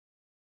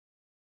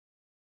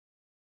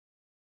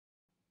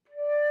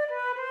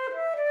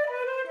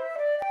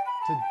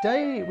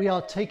Today we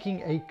are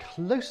taking a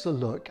closer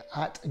look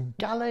at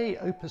Gallay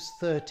Opus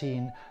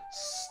 13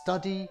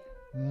 Study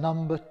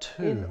Number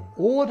 2 in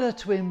order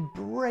to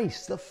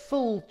embrace the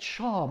full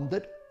charm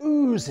that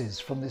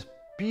oozes from this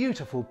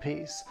beautiful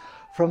piece.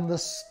 From the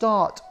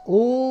start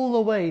all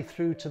the way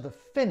through to the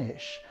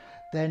finish,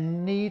 there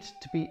need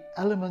to be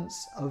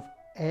elements of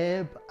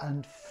ebb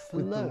and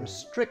flow with the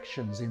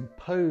restrictions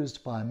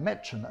imposed by a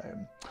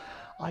metronome.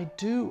 I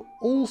do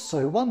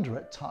also wonder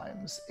at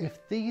times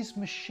if these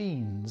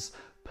machines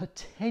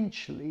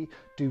potentially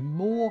do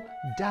more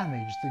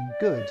damage than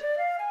good.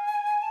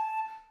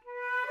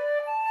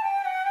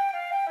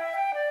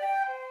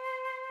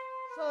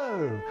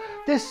 So,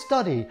 this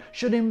study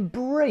should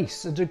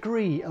embrace a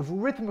degree of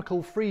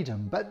rhythmical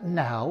freedom, but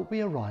now we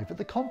arrive at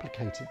the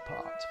complicated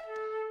part.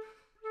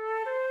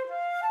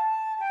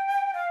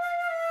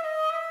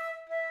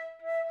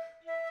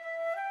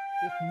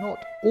 If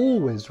not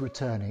always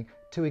returning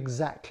to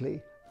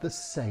exactly the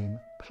same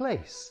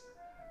place.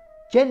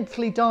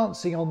 Gently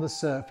dancing on the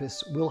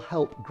surface will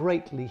help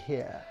greatly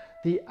here.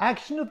 The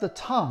action of the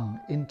tongue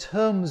in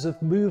terms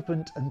of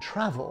movement and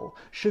travel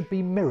should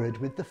be mirrored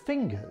with the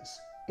fingers.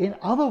 In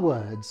other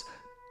words,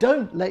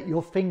 don't let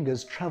your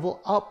fingers travel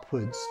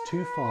upwards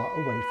too far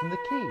away from the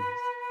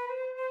keys.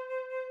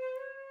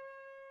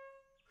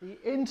 The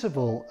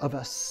interval of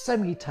a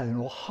semitone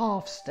or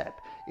half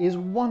step is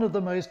one of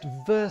the most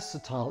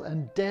versatile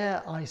and,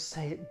 dare I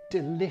say it,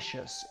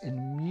 delicious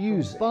in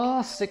music. From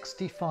bar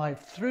 65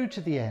 through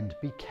to the end,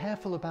 be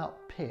careful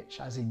about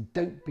pitch, as in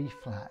don't be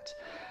flat.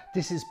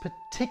 This is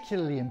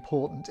particularly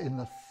important in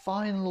the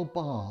final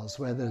bars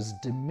where there's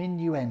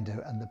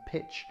diminuendo and the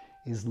pitch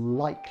is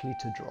likely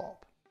to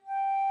drop.